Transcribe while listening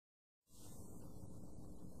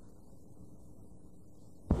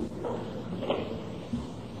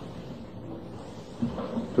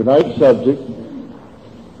Tonight's subject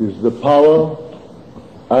is the power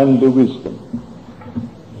and the wisdom.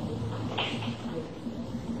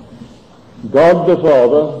 God the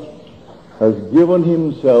Father has given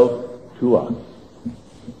himself to us.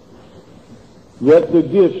 Yet the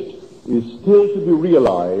gift is still to be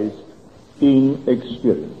realized in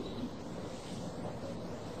experience.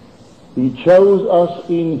 He chose us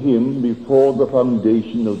in him before the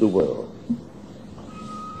foundation of the world,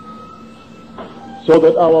 so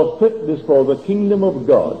that our fitness for the kingdom of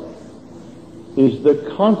God is the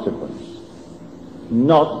consequence,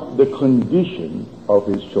 not the condition of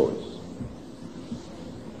his choice.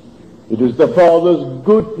 It is the Father's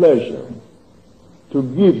good pleasure to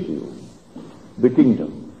give you the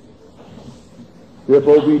kingdom.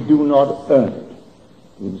 Therefore we do not earn it,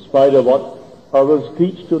 in spite of what others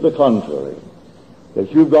teach to the contrary,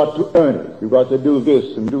 that you've got to earn it, you've got to do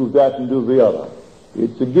this and do that and do the other.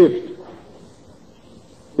 It's a gift.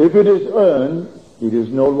 If it is earned, it is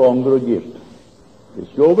no longer a gift.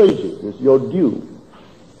 It's your wages, it's your due.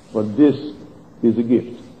 But this is a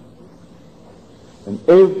gift. And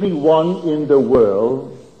everyone in the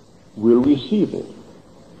world will receive it.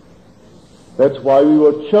 That's why we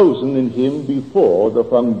were chosen in him before the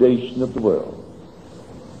foundation of the world.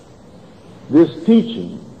 This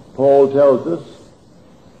teaching, Paul tells us,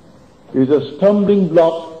 is a stumbling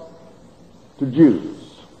block to Jews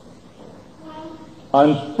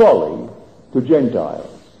and folly to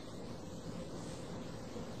Gentiles.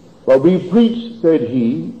 But we preach, said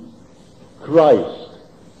he, Christ,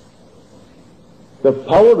 the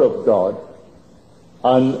power of God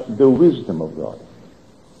and the wisdom of God.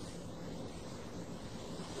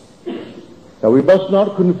 Now we must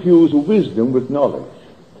not confuse wisdom with knowledge.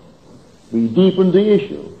 We deepen the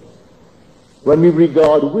issue when we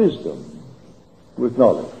regard wisdom with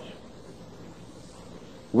knowledge.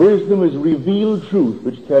 Wisdom is revealed truth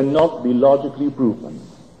which cannot be logically proven.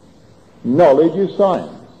 Knowledge is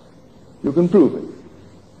science. You can prove it.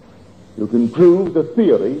 You can prove the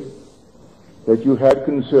theory that you had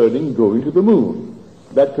concerning going to the moon.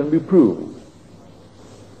 That can be proved.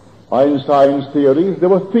 Einstein's theories, they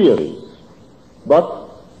were theories. But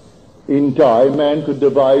in time, man could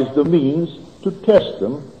devise the means to test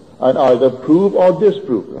them and either prove or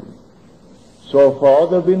disprove them. So far,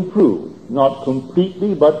 they've been proved. Not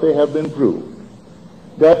completely, but they have been proved.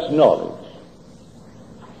 That's knowledge.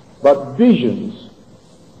 But visions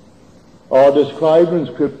are described in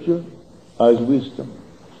Scripture as wisdom.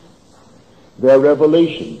 They are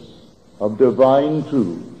revelations of divine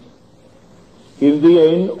truths. In the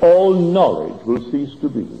end, all knowledge will cease to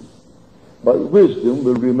be, but wisdom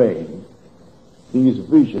will remain, these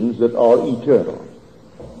visions that are eternal.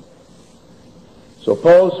 So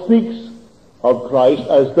Paul speaks of Christ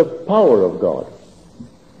as the power of God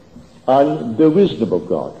and the wisdom of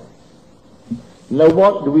God. Now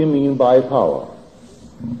what do we mean by power?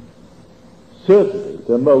 Certainly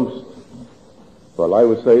the most, well, I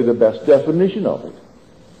would say the best definition of it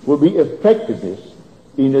would be effectiveness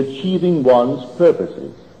in achieving one's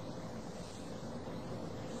purposes.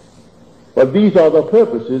 But these are the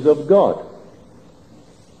purposes of God.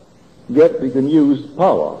 Yet we can use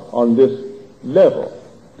power on this level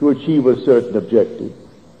to achieve a certain objective.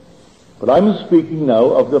 But I'm speaking now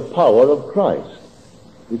of the power of Christ.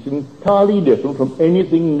 It's entirely different from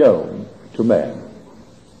anything known to man,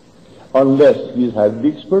 unless he's had the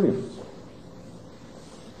experience.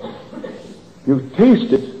 You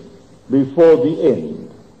taste it before the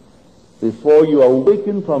end. Before you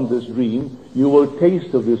awaken from this dream, you will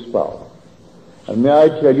taste of this power. And may I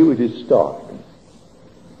tell you, it is startling.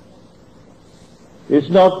 It's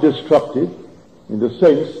not destructive in the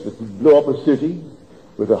sense that you blow up a city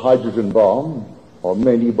with a hydrogen bomb or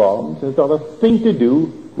many bombs. It has not a thing to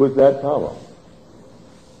do with that power.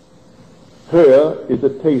 Here is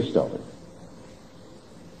a taste of it.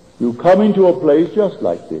 You come into a place just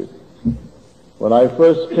like this. When I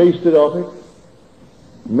first tasted of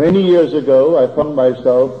it, many years ago, I found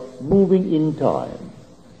myself moving in time.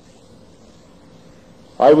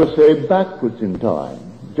 I would say backwards in time,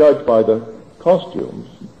 judged by the costumes,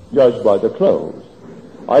 judged by the clothes.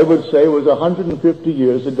 I would say it was 150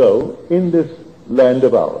 years ago in this land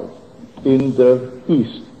of ours, in the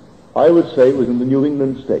East. I would say it was in the New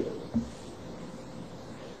England states.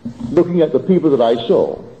 Looking at the people that I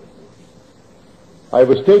saw, I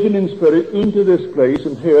was taken in spirit into this place,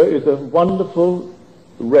 and here is a wonderful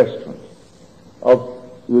restaurant of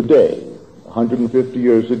the day, 150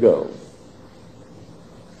 years ago.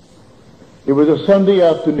 It was a Sunday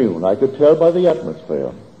afternoon. I could tell by the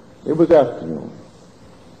atmosphere. It was afternoon.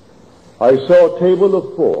 I saw a table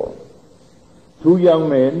of 4, 2 young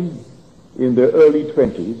men in their early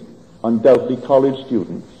 20s, undoubtedly college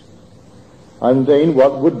students, and then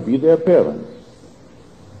what would be their parents.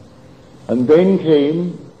 And then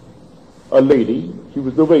came a lady, she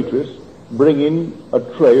was the waitress, bringing a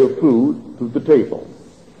tray of food to the table.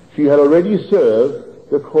 She had already served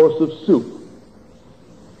the course of soup.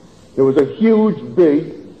 There was a huge,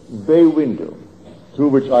 big bay window through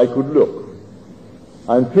which I could look.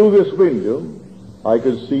 And through this window, I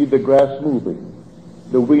could see the grass moving.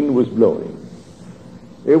 The wind was blowing.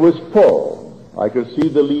 It was fall. I could see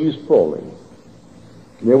the leaves falling.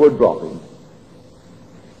 They were dropping.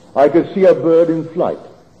 I could see a bird in flight.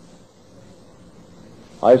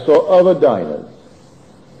 I saw other diners.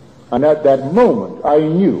 And at that moment, I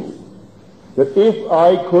knew that if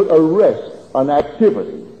I could arrest an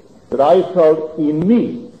activity that I felt in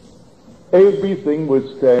me, everything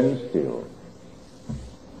would stand still.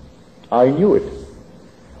 I knew it.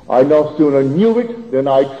 I no sooner knew it than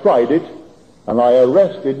I tried it, and I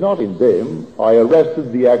arrested not in them, I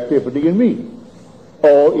arrested the activity in me,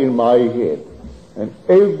 or in my head, and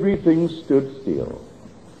everything stood still.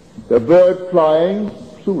 The bird flying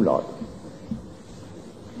flew not.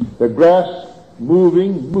 The grass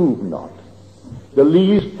moving moved not. The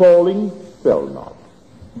leaves falling fell not.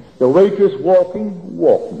 The waitress walking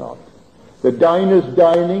walked not. The diners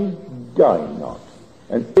dining dined not.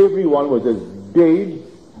 And everyone was as dead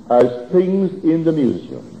as things in the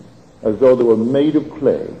museum, as though they were made of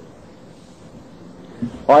clay.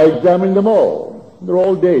 I examined them all. They're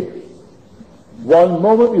all dead. One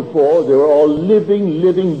moment before, they were all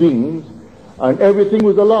living beings, and everything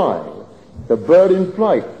was alive. The bird in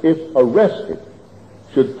flight, if arrested,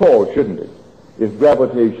 should fall, shouldn't it? If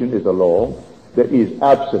gravitation is a law that is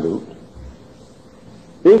absolute.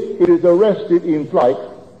 If it is arrested in flight,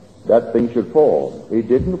 that thing should fall. It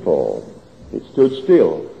didn't fall. It stood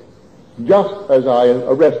still, just as I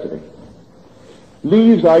arrested it.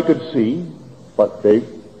 Leaves I could see, but they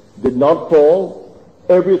did not fall.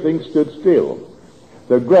 Everything stood still.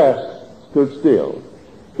 The grass stood still.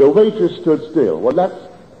 The waitress stood still. Well, that's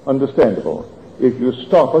understandable. If you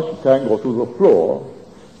stop us, you can't go through the floor.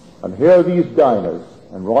 And here are these diners,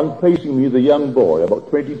 and one facing me, the young boy, about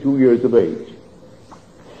 22 years of age.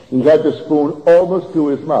 He had the spoon almost to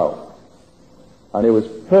his mouth, and it was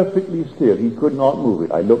perfectly still. He could not move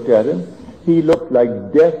it. I looked at him. He looked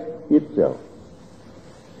like death itself.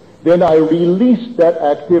 Then I released that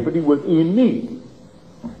activity within me,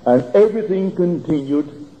 and everything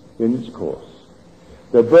continued in its course.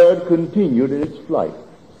 The bird continued in its flight.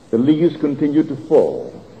 The leaves continued to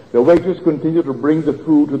fall. The waitress continued to bring the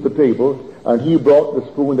food to the table, and he brought the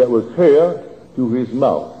spoon that was here to his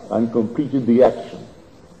mouth and completed the action.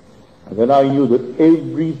 And then I knew that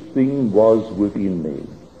everything was within me.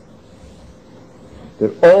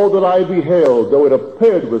 That all that I beheld, though it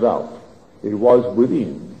appeared without, it was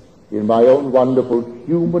within, in my own wonderful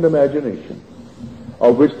human imagination,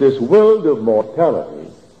 of which this world of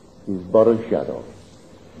mortality is but a shadow.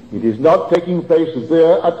 It is not taking place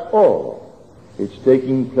there at all. It's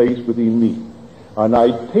taking place within me. And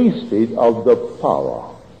I tasted of the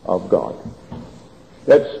power of God.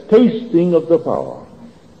 That's tasting of the power.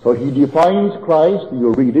 So he defines Christ,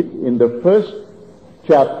 you read it, in the first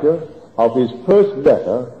chapter of his first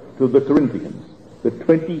letter to the Corinthians, the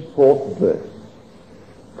 24th verse.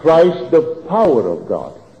 Christ, the power of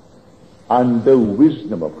God and the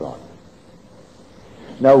wisdom of God.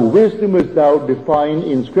 Now, wisdom is now defined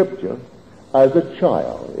in Scripture as a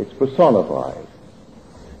child. It's personified.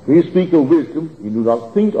 When you speak of wisdom, you do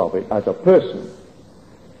not think of it as a person.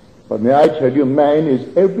 But may I tell you, man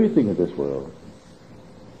is everything in this world.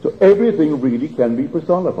 So everything really can be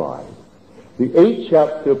personified. The 8th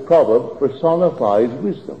chapter of Proverbs personifies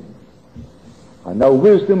wisdom. And now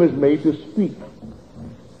wisdom is made to speak.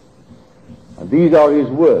 And these are his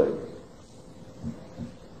words.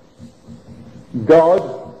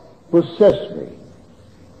 God possessed me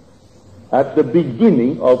at the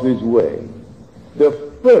beginning of his way, the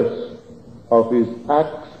first of his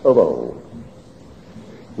acts of old.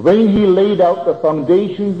 When he laid out the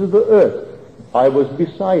foundations of the earth, I was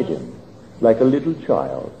beside him like a little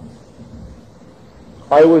child.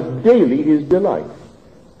 I was daily his delight,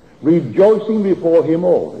 rejoicing before him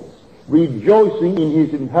always, rejoicing in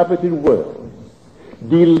his inhabited world,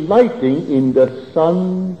 delighting in the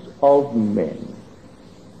sons of men.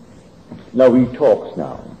 Now he talks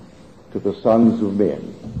now to the sons of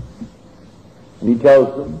men. And he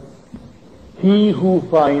tells them, he who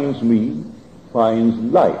finds me finds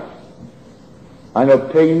life and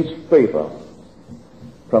obtains favor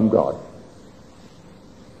from God.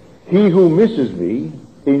 He who misses me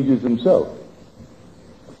injures himself.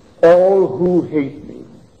 All who hate me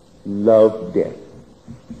love death.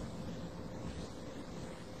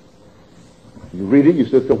 You read it, you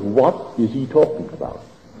say, so what is he talking about?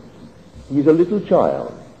 He's a little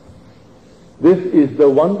child. This is the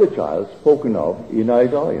wonder child spoken of in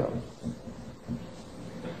Isaiah.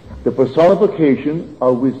 The personification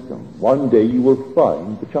of wisdom. One day you will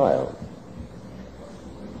find the child.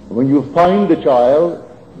 When you find the child,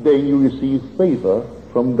 then you receive favor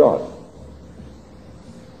from God.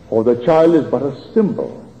 For the child is but a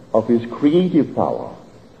symbol of his creative power,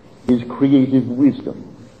 his creative wisdom.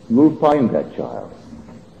 You will find that child.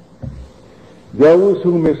 Those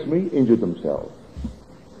who miss me injure themselves.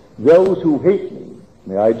 Those who hate me,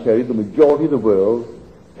 may I tell you, the majority of the world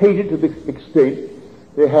hate it to the extent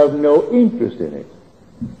they have no interest in it.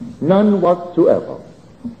 None whatsoever.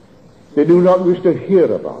 They do not wish to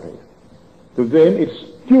hear about it. To them it's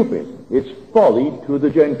stupid, it's folly to the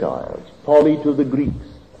Gentiles, folly to the Greeks,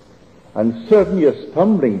 and certainly a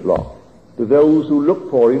stumbling block to those who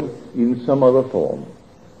look for him in some other form.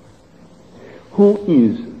 Who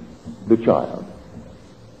is the child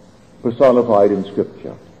personified in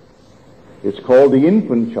Scripture? It's called the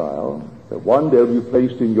infant child, that one day will be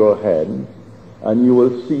placed in your hand, and you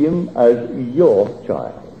will see him as your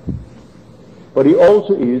child. But he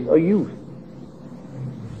also is a youth.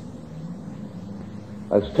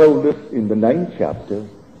 As told us in the 9th chapter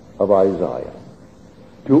of Isaiah.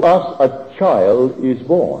 To us a child is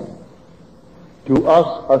born. To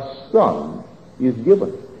us a son is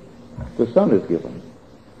given. The son is given.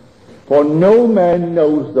 For no man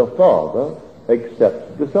knows the Father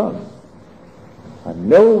except the Son. And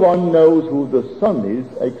no one knows who the Son is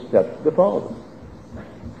except the Father.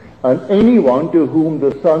 And anyone to whom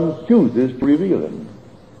the Son chooses to reveal him.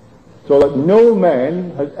 So that no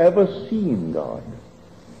man has ever seen God.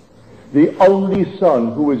 The only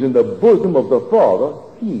Son who is in the bosom of the Father,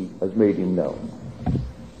 he has made him known.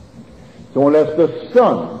 So unless the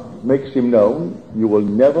Son makes him known, you will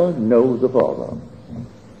never know the Father.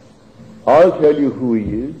 I'll tell you who he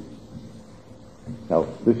is. Now,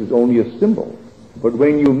 this is only a symbol. But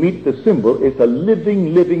when you meet the symbol, it's a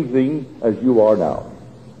living thing as you are now.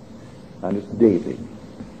 And it's David.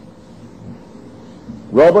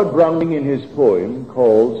 Robert Browning, in his poem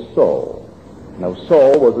called Saul. Now,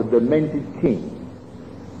 Saul was a demented king,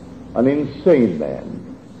 an insane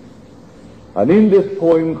man. And in this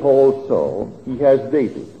poem called Saul, he has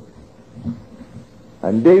David.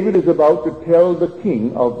 And David is about to tell the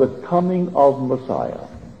king of the coming of Messiah,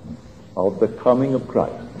 of the coming of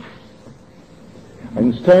Christ.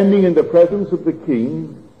 And standing in the presence of the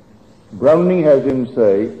king, Browning has him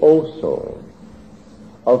say, O Saul,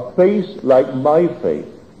 a face like my face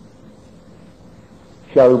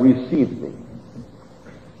shall receive thee.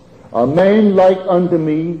 A man like unto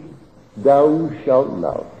me thou shalt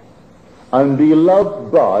love, and be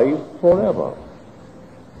loved by forever.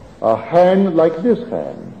 A hand like this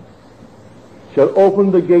hand shall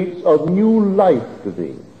open the gates of new life to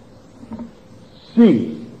thee.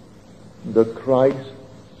 See the Christ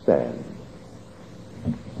stand.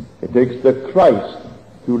 It takes the Christ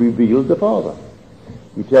to reveal the Father.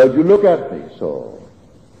 He tells you, look at me, Saul,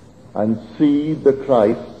 and see the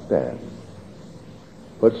Christ stand.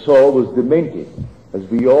 But Saul was demented, as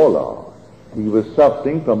we all are. He was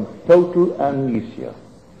suffering from total amnesia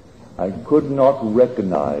and could not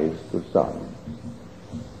recognize the Son.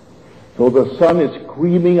 So the Son is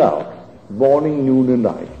screaming out, morning, noon, and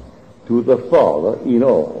night, to the Father in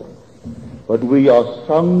all. But we are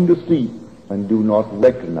sound asleep and do not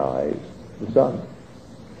recognize the Son.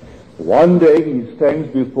 One day he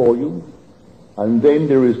stands before you, and then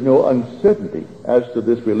there is no uncertainty as to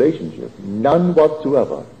this relationship, none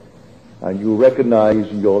whatsoever, and you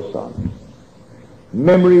recognize your Son.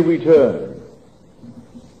 Memory returns,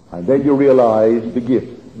 and then you realize the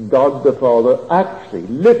gift. God the Father actually,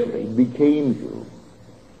 literally became you,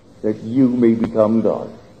 that you may become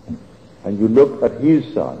God. And you look at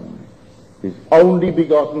his Son, his only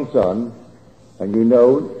begotten Son, and you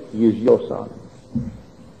know he is your Son.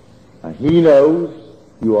 And he knows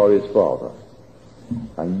you are his Father.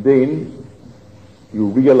 And then you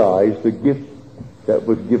realize the gift that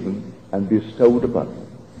was given and bestowed upon him.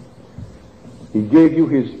 He gave you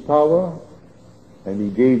his power, and he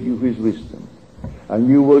gave you his wisdom. And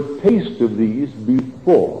you will taste of these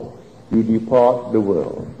before you depart the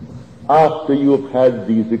world, after you have had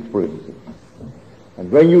these experiences.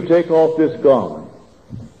 And when you take off this garment,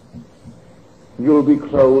 you'll be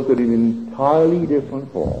clothed in an entirely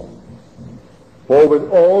different form. For with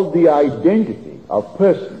all the identity of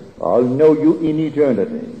person, I'll know you in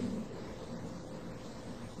eternity,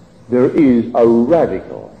 there is a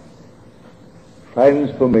radical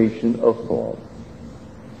transformation of form.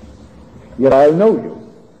 Yet I'll know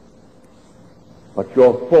you. But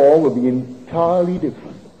your form will be entirely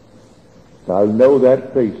different. So I'll know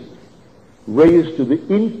that face, raised to the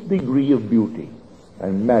nth degree of beauty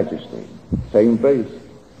and majesty. Same face.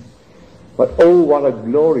 But oh, what a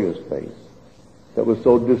glorious face that was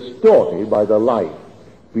so distorted by the life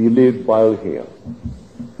we lived while here.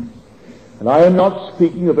 And I am not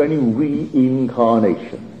speaking of any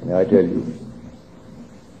reincarnation, may I tell you.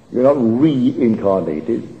 You're not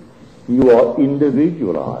reincarnated. You are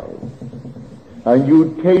individualized. And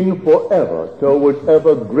you tend forever towards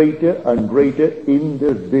ever greater and greater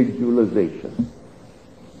individualization.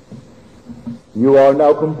 You are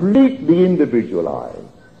now completely individualized.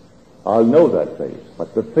 I'll know that face,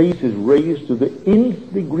 but the face is raised to the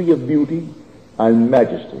nth degree of beauty and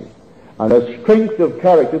majesty, and a strength of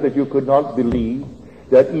character that you could not believe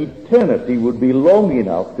that eternity would be long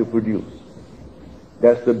enough to produce.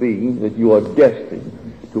 That's the being that you are destined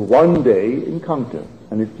to one day encounter,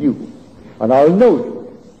 and it's you. And I'll know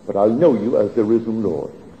you, but I'll know you as the risen Lord.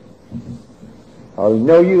 I'll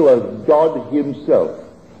know you as God himself,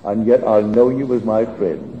 and yet I'll know you as my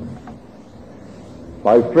friend.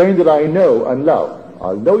 My friend that I know and love.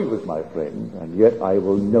 I'll know you as my friend, and yet I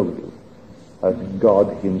will know you as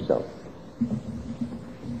God himself.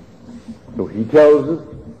 So he tells us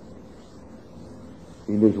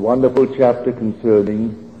in this wonderful chapter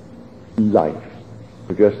concerning life.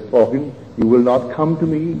 We're just talking, you will not come to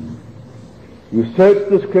me. You search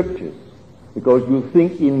the scriptures because you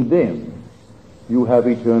think in them you have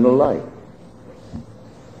eternal life.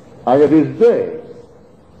 And it is they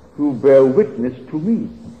who bear witness to me,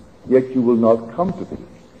 yet you will not come to me,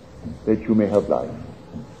 that you may have life.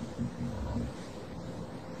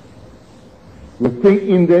 You think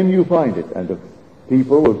in them you find it, and the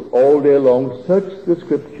people will all day long search the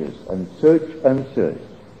scriptures and search and search.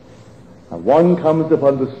 And one comes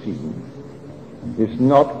upon the scene. It's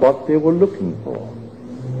not what they were looking for.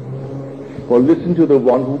 For listen to the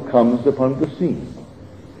one who comes upon the scene.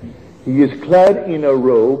 He is clad in a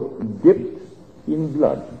robe dipped in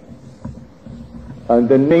blood. And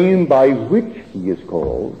the name by which he is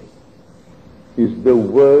called is the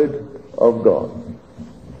Word of God.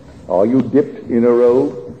 Are you dipped in a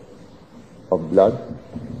robe of blood?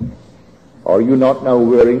 Are you not now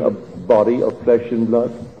wearing a body of flesh and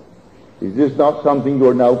blood? Is this not something you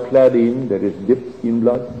are now clad in that is dipped in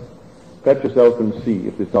blood? Pat yourself and see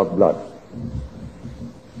if it's not blood.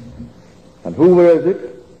 And who wears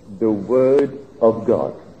it? The Word of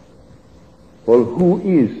God. Well, who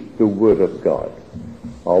is the Word of God?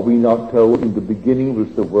 Are we not told in the beginning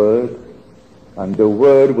was the Word, and the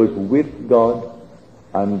Word was with God,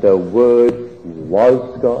 and the Word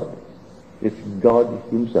was God? It's God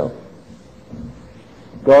himself.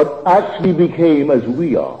 God actually became as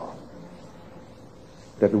we are,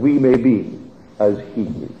 that we may be as he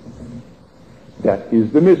is. That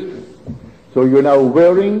is the mystery. So you're now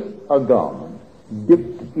wearing a garment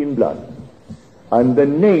dipped in blood, and the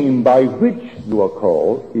name by which you are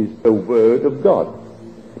called is the Word of God.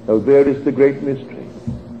 Now there is the great mystery.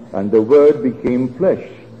 And the Word became flesh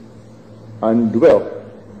and dwelt.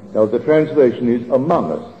 Now the translation is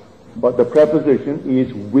among us, but the preposition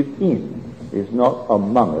is within. It's not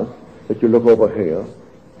among us that you look over here.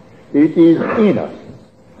 It is in us.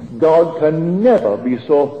 God can never be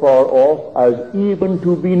so far off as even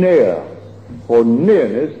to be near, for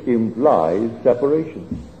nearness implies separation.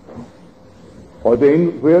 Or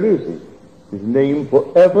then, where is he? His name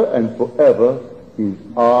forever and forever is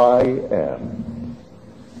I am.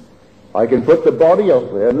 I can put the body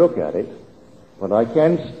out there and look at it, but I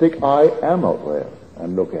can't stick I am out there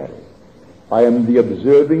and look at it. I am the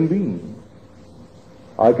observing being.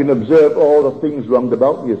 I can observe all the things round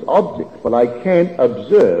about me as objects, but I can't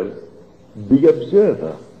observe the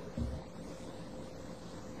observer.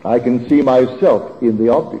 I can see myself in the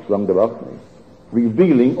objects round about me,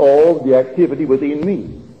 revealing all the activity within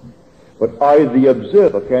me. But I, the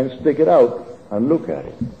observer, can't stick it out and look at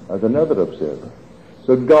it as another observer.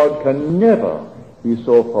 So God can never be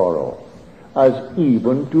so far off as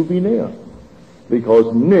even to be near,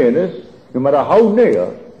 because nearness, no matter how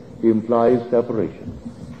near, implies separation.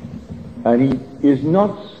 And he is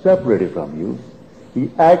not separated from you.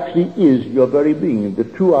 He actually is your very being. The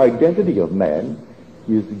true identity of man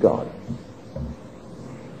is God.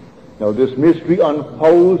 Now this mystery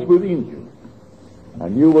unfolds within you,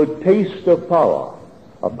 and you will taste of power,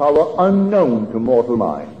 a power unknown to mortal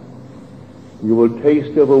mind. You will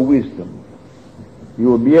taste of a wisdom. You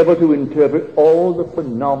will be able to interpret all the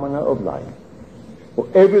phenomena of life. For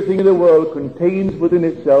everything in the world contains within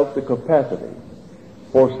itself the capacity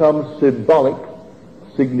for some symbolic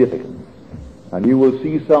significance. and you will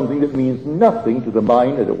see something that means nothing to the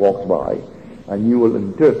mind as it walks by, and you will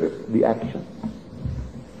interpret the action.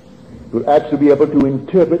 You'll actually be able to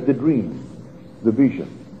interpret the dream, the vision,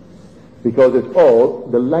 because it's all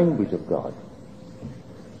the language of God.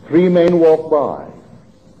 3 men walk by,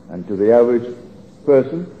 and to the average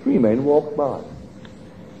person, 3 men walk by.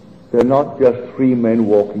 They're not just 3 men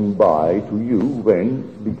walking by to you when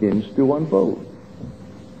it begins to unfold.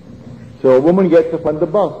 So a woman gets up on the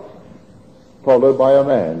bus, followed by a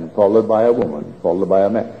man, followed by a woman, followed by a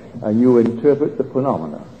man, and you interpret the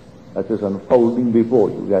phenomena as is unfolding before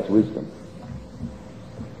you. That's wisdom.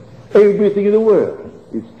 Everything in the world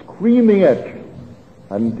is screaming at you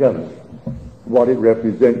and telling you what it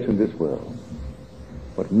represents in this world.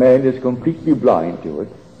 But man is completely blind to it,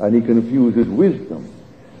 and he confuses wisdom,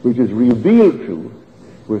 which is revealed truth,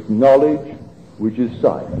 with knowledge, which is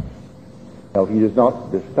science. Now, he does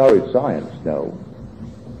not disparage science, no,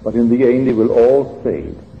 but in the end it will all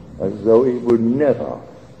fade, as though it were never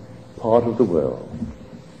part of the world.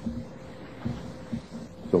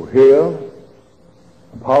 So here,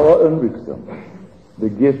 power and wisdom, the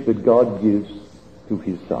gift that God gives to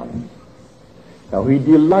his Son. Now, he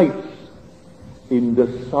delights in the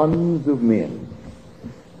sons of men.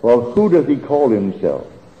 For who does he call himself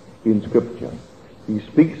in Scripture? He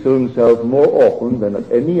speaks of himself more often than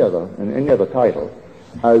in any other title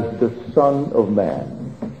as the Son of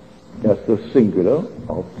Man. That's the singular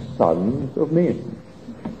of sons of men.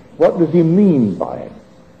 What does he mean by it?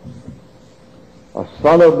 A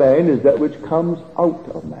son of man is that which comes out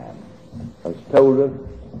of man, as told us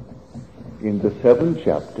in the 7th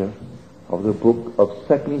chapter of the book of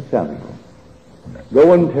 2 Samuel.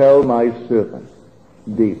 Go and tell my servant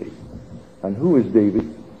David. And who is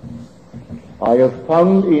David? I have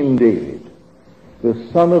found in David, the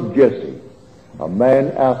son of Jesse, a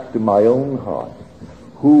man after my own heart,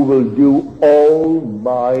 who will do all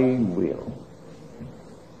my will.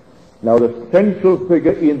 Now, the central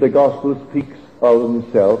figure in the gospel speaks of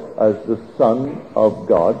himself as the Son of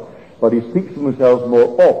God, but he speaks of himself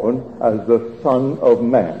more often as the Son of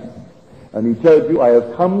Man. And he tells you, I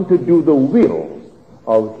have come to do the will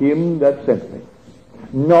of him that sent me.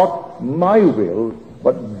 Not my will,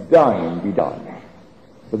 but thine be done.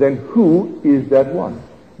 But then who is that one?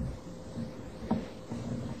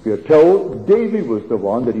 We are told David was the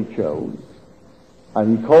one that he chose,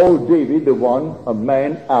 and he called David the one, a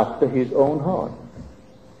man after his own heart,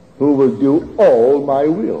 who will do all my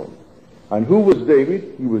will. And who was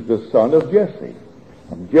David? He was the son of Jesse.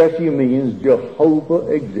 And Jesse means Jehovah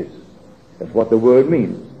exists. That's what the word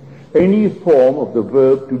means. Any form of the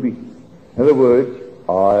verb to be. In other words,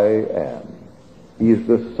 I am. He is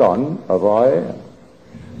the son of I am.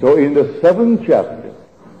 So in the 7th chapter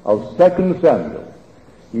of 2 Samuel,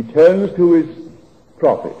 he turns to his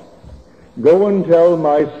prophet, go and tell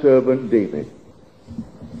my servant David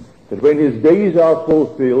that when his days are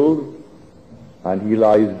fulfilled and he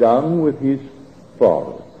lies down with his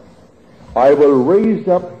fathers, I will raise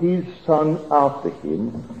up his son after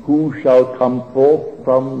him, who shall come forth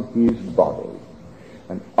from his body,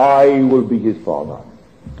 and I will be his father,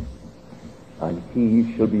 and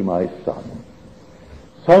he shall be my son.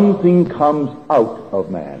 Something comes out of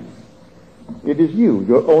man. It is you,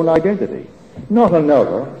 your own identity, not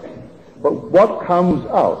another, but what comes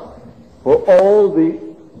out for all the,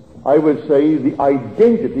 I would say, the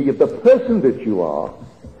identity of the person that you are.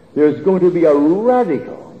 There's going to be a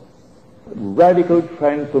radical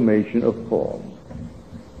transformation of form.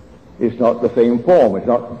 It's not the same form. It's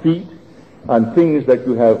not feet and things that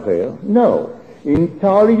you have here. No.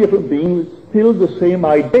 Entirely different beings, still the same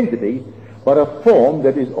identity, but a form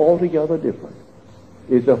that is altogether different.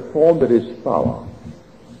 It's a form that is power.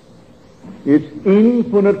 It's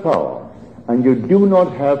infinite power, and you do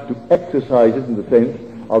not have to exercise it in the sense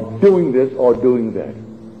of doing this or doing that.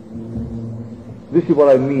 This is what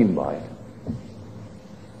I mean by it.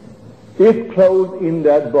 If clothed in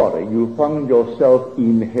that body you found yourself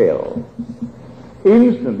in hell,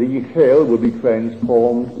 instantly hell will be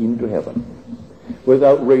transformed into heaven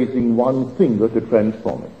without raising one finger to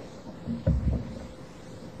transform it.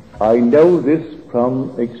 I know this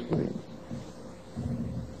from experience.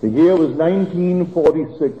 The year was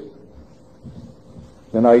 1946,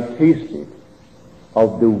 and I tasted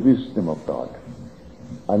of the wisdom of God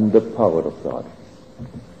and the power of God.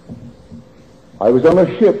 I was on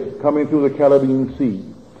a ship coming through the Caribbean Sea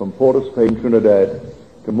from Port of Spain, Trinidad,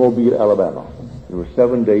 to Mobile, Alabama. There were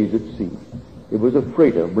 7 days at sea. It was a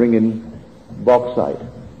freighter bringing bauxite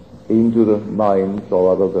into the mines,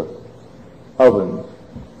 or rather the ovens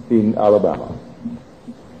in Alabama.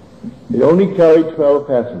 It only carried 12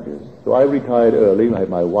 passengers. So I retired early. I had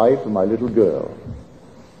my wife and my little girl.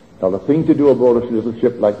 Now the thing to do aboard a little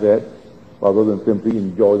ship like that, rather than simply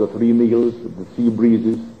enjoy the 3 meals, the sea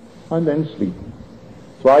breezes, and then sleep.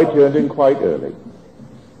 So I turned in quite early.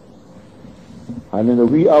 And in the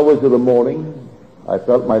wee hours of the morning, I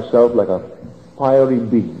felt myself like a fiery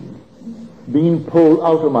beam, being pulled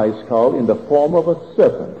out of my skull in the form of a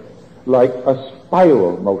serpent, like a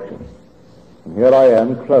spiral motion. And here I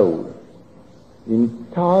am, clothed,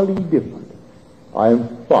 entirely different. I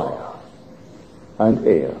am fire and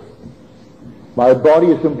air. My body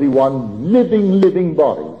is simply one living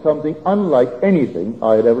body, something unlike anything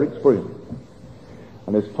I had ever experienced.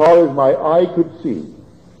 And as far as my eye could see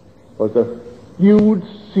was a huge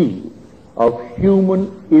sea of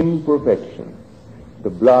human imperfection. The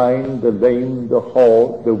blind, the lame, the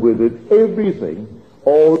halt, the withered, everything,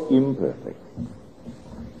 all imperfect.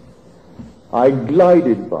 I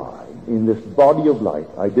glided by in this body of light.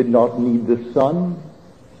 I did not need the sun.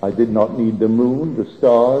 I did not need the moon, the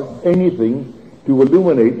stars, anything to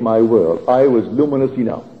illuminate my world. I was luminous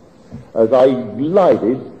enough. As I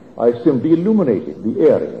glided, I simply illuminated the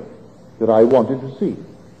area that I wanted to see.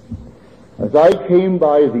 As I came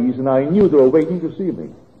by these, and I knew they were waiting to see me,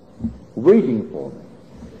 waiting for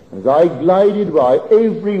me. As I glided by,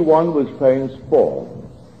 everyone was transformed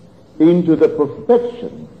into the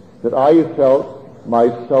perfection that I felt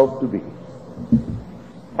myself to be.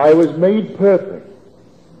 I was made perfect.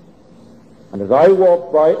 And as I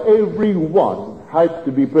walked by, everyone had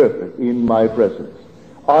to be perfect in my presence.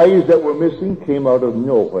 Eyes that were missing came out of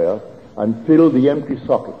nowhere and filled the empty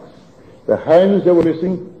sockets. The hands that were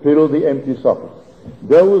missing filled the empty sockets.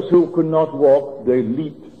 Those who could not walk, they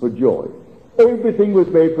leaped for joy. Everything was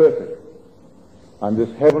made perfect. And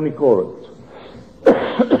this heavenly chorus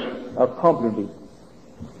accompanied me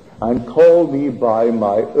and called me by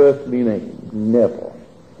my earthly name, Neville.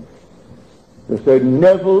 They said,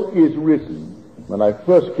 Neville is risen, when I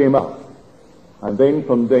first came out. And then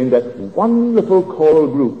from then that wonderful choral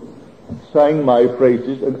group sang my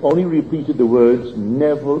praises and only repeated the words,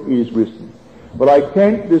 Neville is risen. But I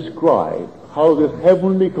can't describe how this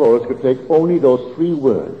heavenly chorus could take only those 3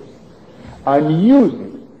 words and use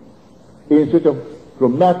it in such a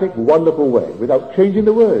dramatic, wonderful way without changing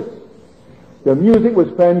the words. The music was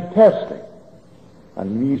fantastic,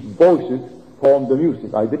 and these voices formed the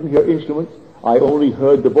music. I didn't hear instruments, I only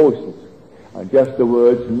heard the voices, and just the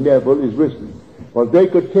words, Neville is risen. But they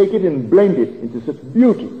could take it and blend it into such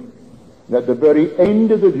beauty that at the very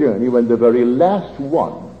end of the journey, when the very last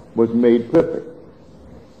one was made perfect,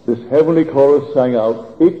 this heavenly chorus sang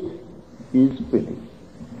out, it is finished.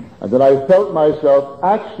 And then I felt myself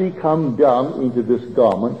actually come down into this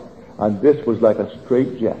garment, and this was like a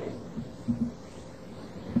straight jacket.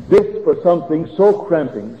 This was something so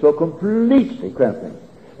cramping, so completely cramping,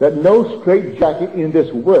 that no straight jacket in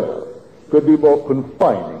this world could be more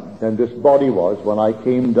confining than this body was when I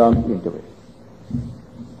came down into it.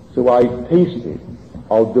 So I tasted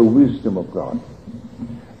of the wisdom of God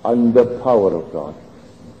and the power of God.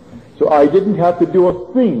 So I didn't have to do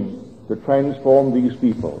a thing to transform these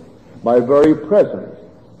people. My very presence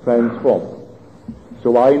transformed them.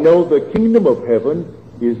 So I know the kingdom of heaven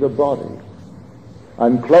is a body.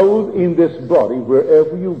 And clothed in this body,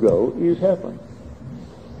 wherever you go, is heaven.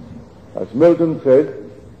 As Milton said,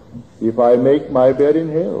 if I make my bed in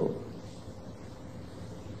hell,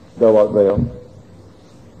 thou art there.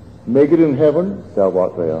 Make it in heaven, thou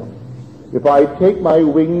art there. If I take my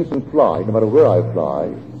wings and fly, no matter where I fly,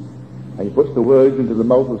 and he puts the words into the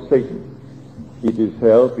mouth of Satan, it is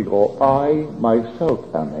hell, because I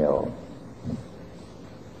myself am hell.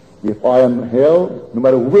 If I am hell, no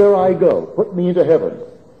matter where I go, put me into heaven,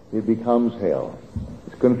 it becomes hell.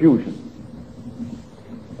 It's confusion.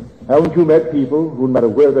 Haven't you met people who, no matter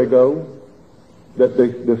where they go, that they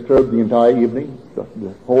disturb the entire evening,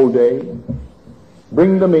 the whole day?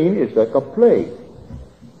 Bring them in, it's like a plague.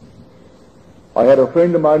 I had a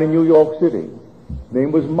friend of mine in New York City. His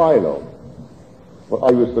name was Milo. Well,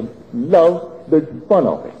 I used to love the fun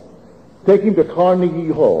of it. Take him to Carnegie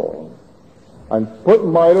Hall and put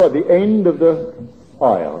Milo at the end of the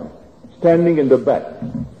aisle, standing in the back,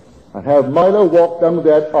 and have Milo walk down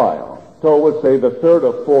that aisle towards, say, the 3rd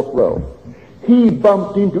or 4th row. He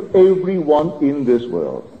bumped into everyone in this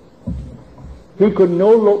world. He could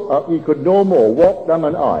no more walk down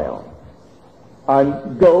an aisle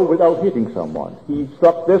and go without hitting someone. He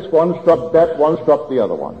struck this one, struck that one, struck the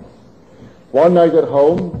other one. One night at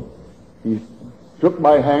home, he shook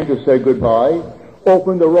my hand to say goodbye,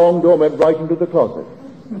 opened the wrong door, went right into the closet.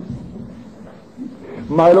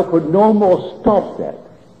 Milo could no more stop that.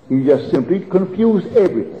 He just simply confused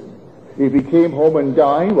everything. If he came home and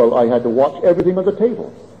dined, well, I had to watch everything on the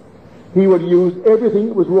table. He would use everything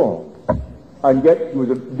that was wrong. And yet he was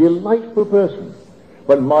a delightful person.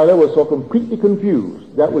 But Milo was so completely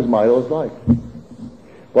confused. That was Milo's life.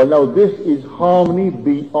 Well, now this is harmony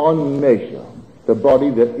beyond measure. The body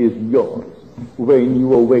that is yours when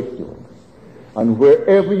you awake to it. And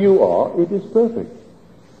wherever you are, it is perfect.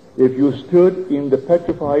 If you stood in the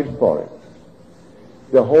petrified forest,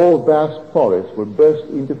 the whole vast forest would burst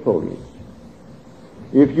into foliage.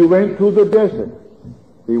 If you went through the desert,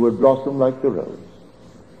 they would blossom like the rose.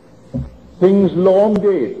 Things long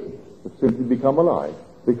dead would simply become alive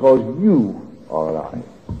because you are alive.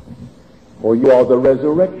 For you are the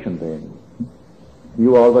resurrection then.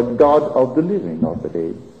 You are the God of the living, not the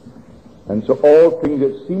dead. And so all things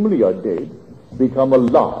that seemingly are dead become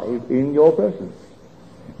alive in your presence.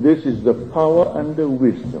 This is the power and the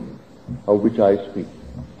wisdom of which I speak.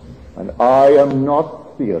 And I am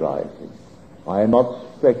not theorizing. I am not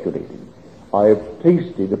speculating. I have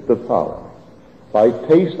tasted of the power. By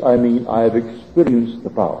taste, I mean I have experienced the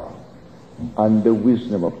power and the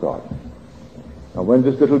wisdom of God. Now, when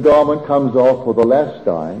this little garment comes off for the last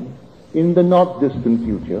time, in the not distant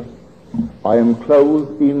future, I am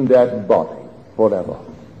clothed in that body forever.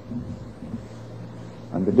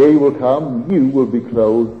 And the day will come, you will be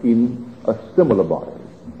clothed in a similar body.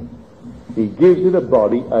 He gives it a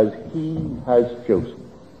body as he has chosen.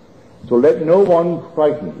 So let no one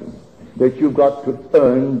frighten you that you've got to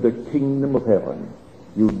earn the kingdom of heaven.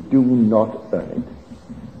 You do not earn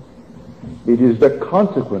it. It is the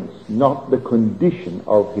consequence, not the condition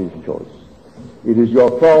of his choice. It is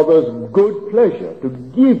your Father's good pleasure to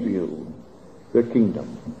give you the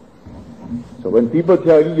kingdom. So when people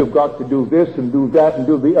tell you you've got to do this and do that and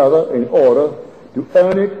do the other in order to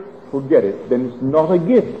earn it, forget it. Then it's not a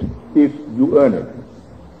gift if you earn it.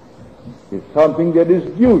 It's something that is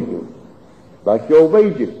due you, like your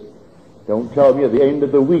wages. Don't tell me at the end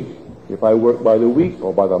of the week, if I work by the week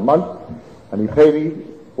or by the month, and he pay me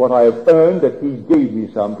what I have earned, that he gave me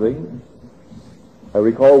something. I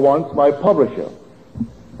recall once my publisher,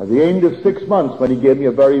 at the end of 6 months, when he gave me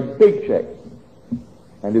a very big check,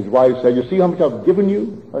 and his wife said, "You see how much I've given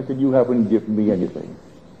you?" I said, "You haven't given me anything.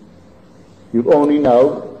 You've only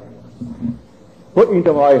now put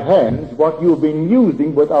into my hands what you've been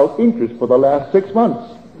using without interest for the last 6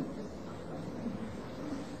 months.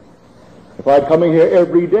 If I come in here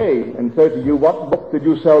every day and say to you, what book did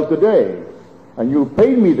you sell today? And you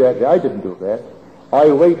paid me that day, I didn't do that.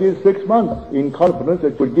 I waited 6 months in confidence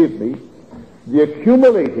that you would give me the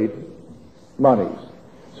accumulated monies.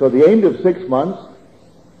 So at the end of 6 months,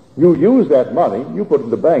 you used that money, you put it in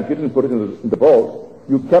the bank, you didn't put it in the vault,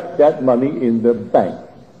 you kept that money in the bank.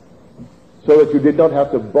 So that you did not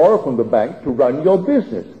have to borrow from the bank to run your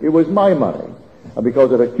business. It was my money. And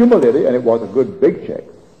because it accumulated, and it was a good big check,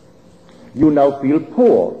 you now feel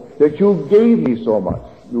poor that you gave me so much.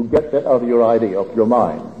 You get that out of your idea, of your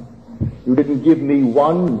mind. You didn't give me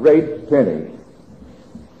one red penny.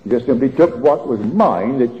 You just simply took what was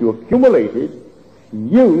mine that you accumulated,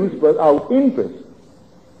 used without interest,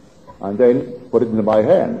 and then put it into my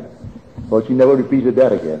hand. But you never repeated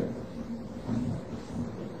that again.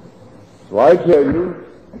 So I tell you,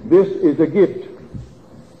 this is a gift.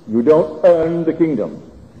 You don't earn the kingdom.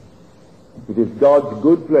 It is God's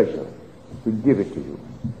good pleasure to give it to you.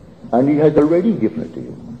 And he has already given it to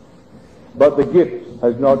you. But the gift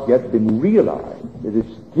has not yet been realized. It is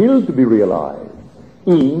still to be realized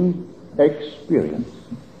in experience.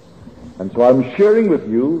 And so I'm sharing with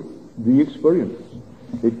you the experience.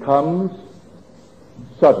 It comes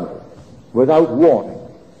suddenly, without warning,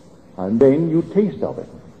 and then you taste of it.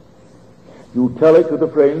 You tell it to the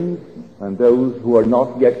friends, and those who are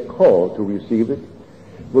not yet called to receive it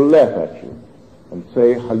will laugh at you and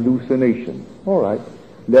say hallucinations. All right,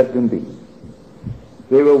 let them be.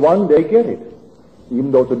 They will one day get it.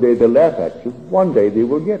 Even though today they laugh at you, one day they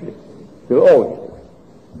will get it. They'll always get it.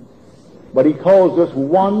 But he calls us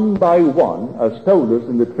one by one, as told us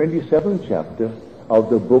in the 27th chapter of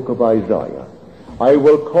the book of Isaiah. I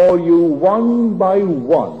will call you one by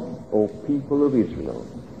one, O people of Israel.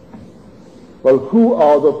 Well, who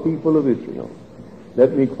are the people of Israel?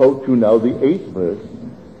 Let me quote you now the 8th verse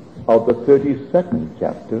of the 32nd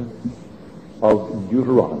chapter of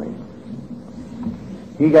Deuteronomy.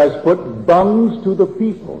 He has put bungs to the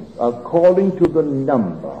peoples according to the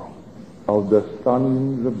number of the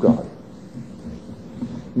sons of God.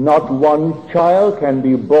 Not one child can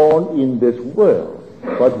be born in this world,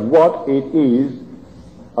 but what it is,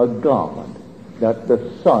 a garment that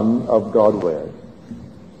the Son of God wears.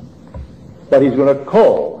 But he's going to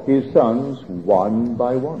call his sons one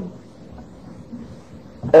by one.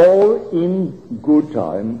 all in good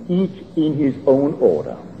time, each in his own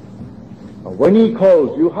order. And when he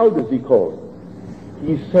calls you, how does he call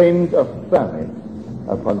you? He sends a famine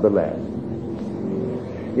upon the land.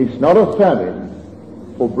 It's not a famine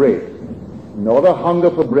for bread, not a hunger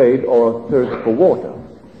for bread or a thirst for water,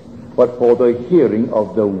 but for the hearing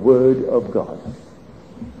of the Word of God.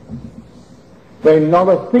 When not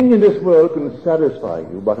a thing in this world can satisfy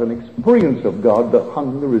you but an experience of God, the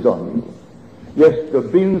hunger is on you. Yes, the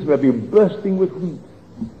bins may be bursting with wheat,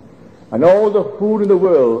 and all the food in the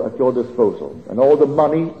world at your disposal, and all the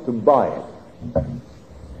money to buy it.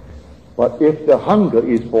 But if the hunger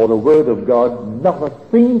is for the Word of God, not a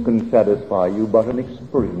thing can satisfy you but an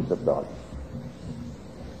experience of God.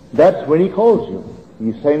 That's when he calls you.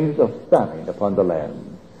 He sends a famine upon the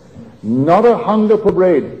land. Not a hunger for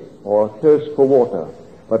bread or a thirst for water,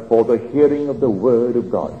 but for the hearing of the Word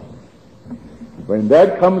of God. When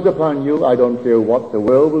that comes upon you, I don't care what the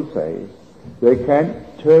world will say, they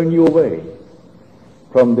can't turn you away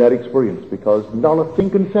from that experience, because not a thing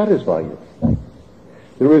can satisfy you.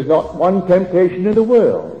 There is not one temptation in the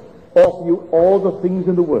world. Offer you all the things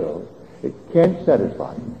in the world, it can't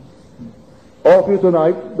satisfy you. Offer you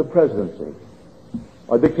tonight the presidency,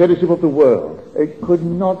 a dictatorship of the world, it could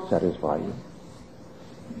not satisfy you.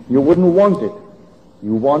 You wouldn't want it.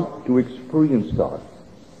 You want to experience God.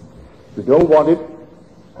 You don't want it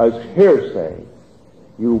as hearsay.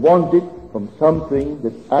 You want it from something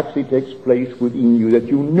that actually takes place within you, that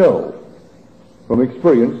you know from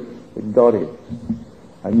experience that God is.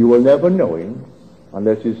 And you will never know him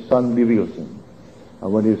unless his Son reveals him.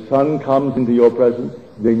 And when his Son comes into your presence,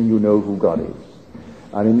 then you know who God is.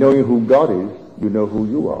 And in knowing who God is, you know who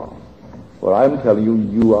you are. Well, I'm telling you,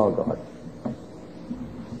 you are God.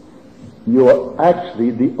 You are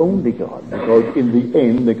actually the only God, because in the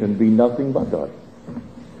end there can be nothing but God.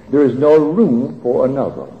 There is no room for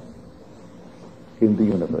another in the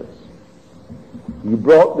universe. He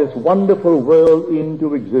brought this wonderful world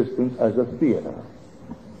into existence as a theater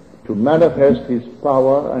to manifest his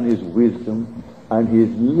power and his wisdom and his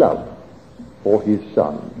love for his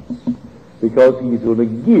sons, because he's going to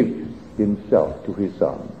give himself to his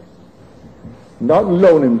sons. Not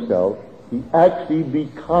loan himself, he actually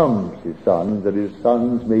becomes his son, that his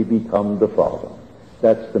sons may become the Father.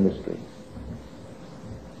 That's the mystery.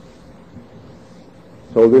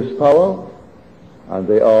 So this power, and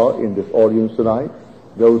they are in this audience tonight,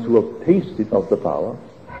 those who have tasted of the power.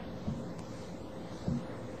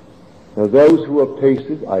 Now those who have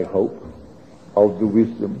tasted, I hope, of the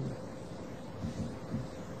wisdom,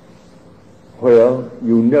 where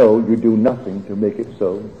you know you do nothing to make it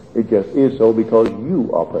so. It just is so because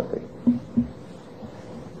you are perfect.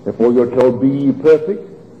 Therefore you're told, be ye perfect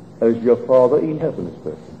as your Father in heaven is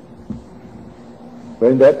perfect.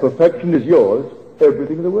 When that perfection is yours,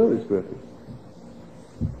 everything in the world is perfect.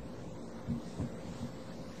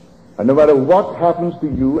 And no matter what happens to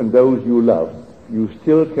you and those you love, you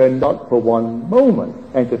still cannot for one moment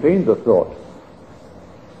entertain the thought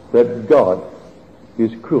that God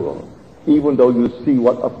is cruel, even though you see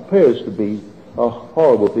what appears to be a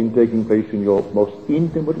horrible thing taking place in your most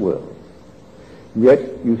intimate world. Yet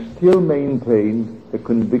you still maintain the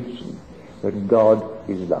conviction that God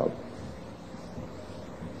is love.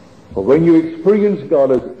 For when you experience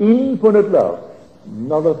God as infinite love,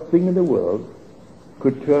 not a thing in the world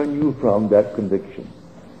could turn you from that conviction.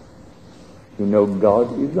 You know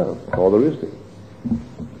God is love. All there is to it.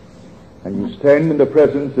 And you stand in the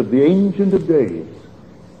presence of the Ancient of Days,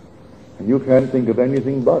 and you can't think of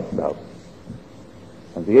anything but love.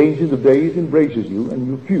 And the Ancient of Days embraces you, and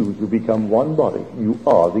you fuse, you become one body. You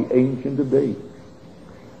are the Ancient of Days.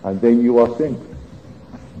 And then you are sent.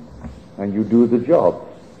 And you do the job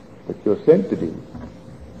that you're sent to do.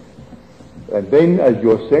 And then as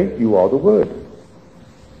you're sent, you are the Word.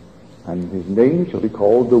 And his name shall be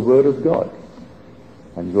called the Word of God.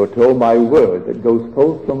 And you're told, my word that goes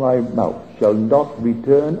forth from my mouth shall not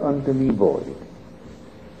return unto me void,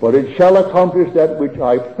 but it shall accomplish that which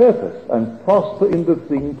I purpose and prosper in the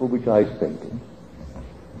thing for which I sent it.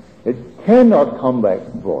 It cannot come back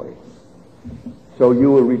void. So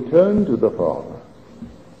you will return to the Father,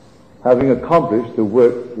 having accomplished the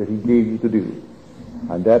work that he gave you to do.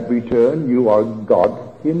 And that return, you are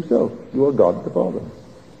God himself. You are God the Father.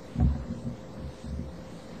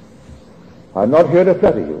 I'm not here to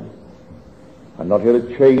flatter you. I'm not here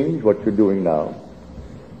to change what you're doing now.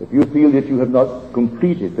 If you feel that you have not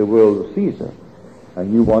completed the world of Caesar,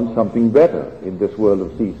 and you want something better in this world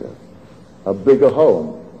of Caesar, a bigger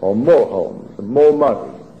home, or more homes, and more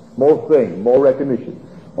money, more fame, more recognition,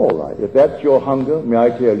 all right. If that's your hunger, may I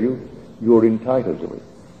tell you, you're entitled to it.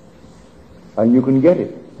 And you can get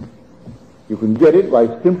it. You can get it by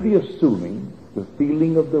simply assuming the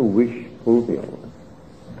feeling of the wish fulfilled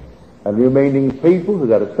and remaining faithful to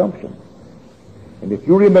that assumption. And if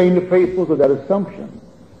you remain faithful to that assumption,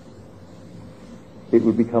 it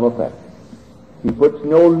will become a fact. He puts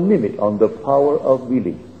no limit on the power of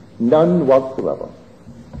belief, none whatsoever.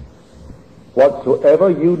 Whatsoever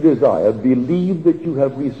you desire, believe that you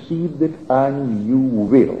have received it and you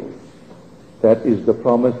will. That is the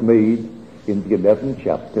promise made in the 11th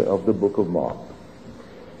chapter of the book of Mark.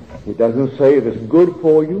 It doesn't say if it's good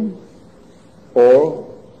for you or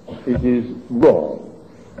it is wrong.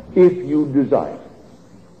 If you desire.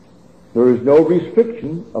 There is no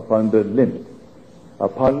restriction upon the limit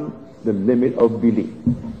of belief.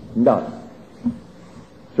 None.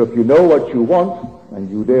 So if you know what you want, and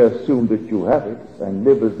you dare assume that you have it, and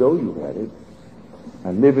live as though you had it,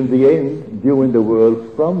 and live in the end, viewing the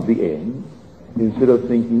world from the end, instead of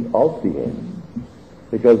thinking of the end,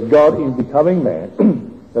 because God in becoming man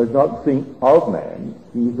does not think of man,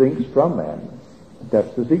 he thinks from man.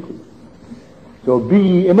 That's the secret. So be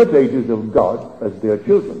ye imitators of God as their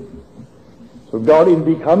children. So God in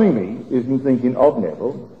becoming me isn't thinking of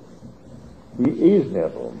Neville. He is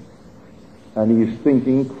Neville. And he's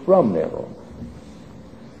thinking from Neville.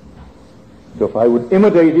 So if I would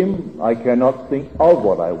imitate him, I cannot think of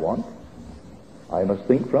what I want. I must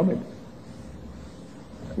think from it.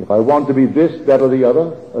 If I want to be this, that, or the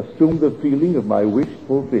other, assume the feeling of my wish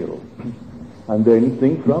fulfilled. And then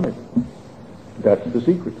think from it. That's the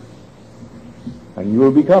secret. And you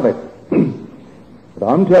will become it. But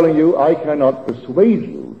I'm telling you, I cannot persuade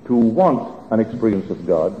you to want an experience of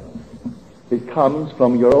God. It comes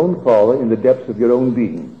from your own Father in the depths of your own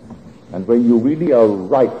being. And when you really are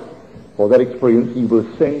ripe for that experience, he will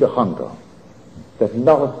send a hunger that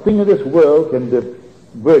not a thing in this world can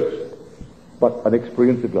divert but an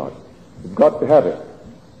experience of God. You've got to have it.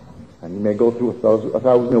 And you may go through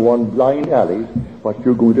 1,001 blind alleys, but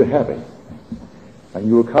you're going to have it. And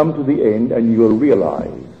you will come to the end and you will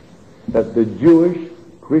realize that the Jewish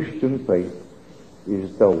Christian faith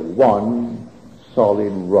is the one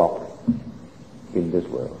solid rock in this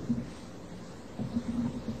world.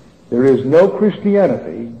 There is no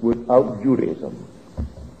Christianity without Judaism.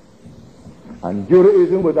 And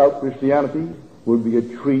Judaism without Christianity would be a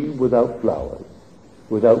tree without flowers,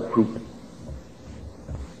 without fruit.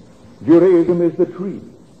 Judaism is the tree.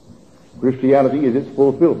 Christianity is its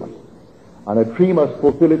fulfillment. And a tree must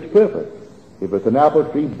fulfill its purpose. If it's an apple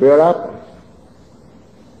tree, bear apples.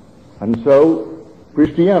 And so,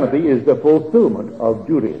 Christianity is the fulfillment of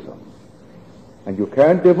Judaism. And you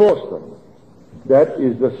can't divorce them. That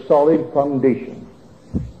is the solid foundation.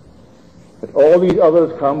 But all these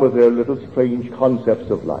others come with their little strange concepts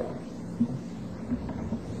of life.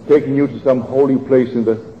 Taking you to some holy place in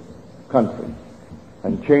the country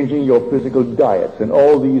and changing your physical diets and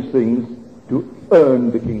all these things to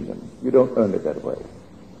earn the kingdom. You don't earn it that way.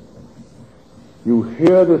 You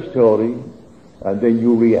hear the story and then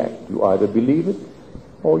you react. You either believe it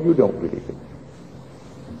or you don't believe it.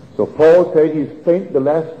 So Paul said he spent the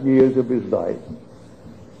last years of his life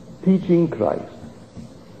teaching Christ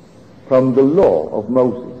from the law of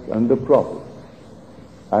Moses and the prophets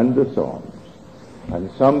and the Psalms.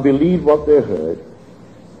 And some believed what they heard,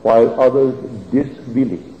 while others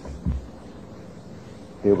disbelieved.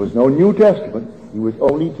 There was no New Testament. He was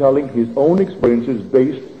only telling his own experiences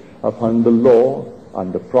based upon the law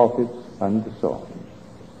and the prophets and the Psalms.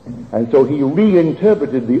 And so he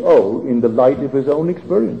reinterpreted the Old in the light of his own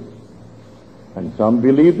experience. And some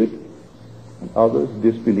believed it, and others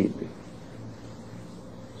disbelieved it.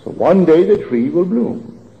 So one day the tree will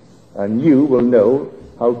bloom, and you will know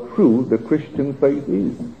how true the Christian faith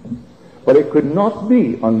is. But it could not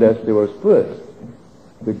be unless there was first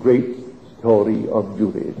the great story of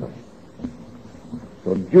Judaism.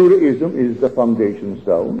 So Judaism is the foundation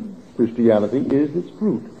stone. Christianity is its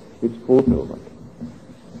fruit, its fulfillment.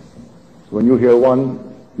 So when you hear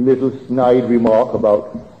one little snide remark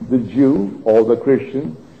about the Jew or the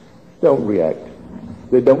Christian, don't react.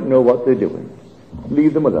 They don't know what they're doing.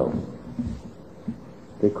 Leave them alone.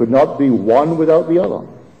 They could not be one without the other.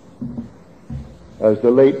 As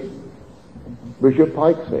the late Bishop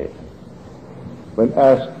Pike said, when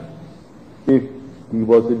asked if he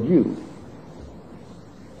was a Jew,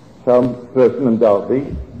 some person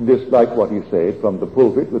undoubtedly disliked what he said from the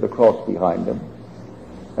pulpit with a cross behind him.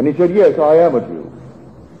 And he said, yes, I am a Jew.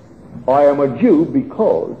 I am a Jew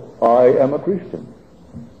because I am a Christian.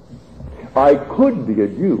 I could be a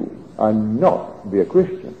Jew and not be a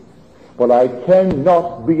Christian, but I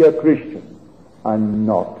cannot be a Christian and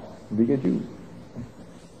not be a Jew.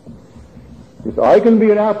 Yes, I can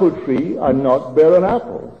be an apple tree and not bear an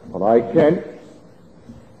apple, but I can't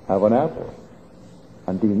have an apple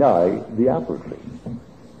and deny the apple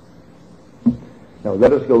tree. Now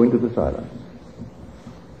let us go into the silence.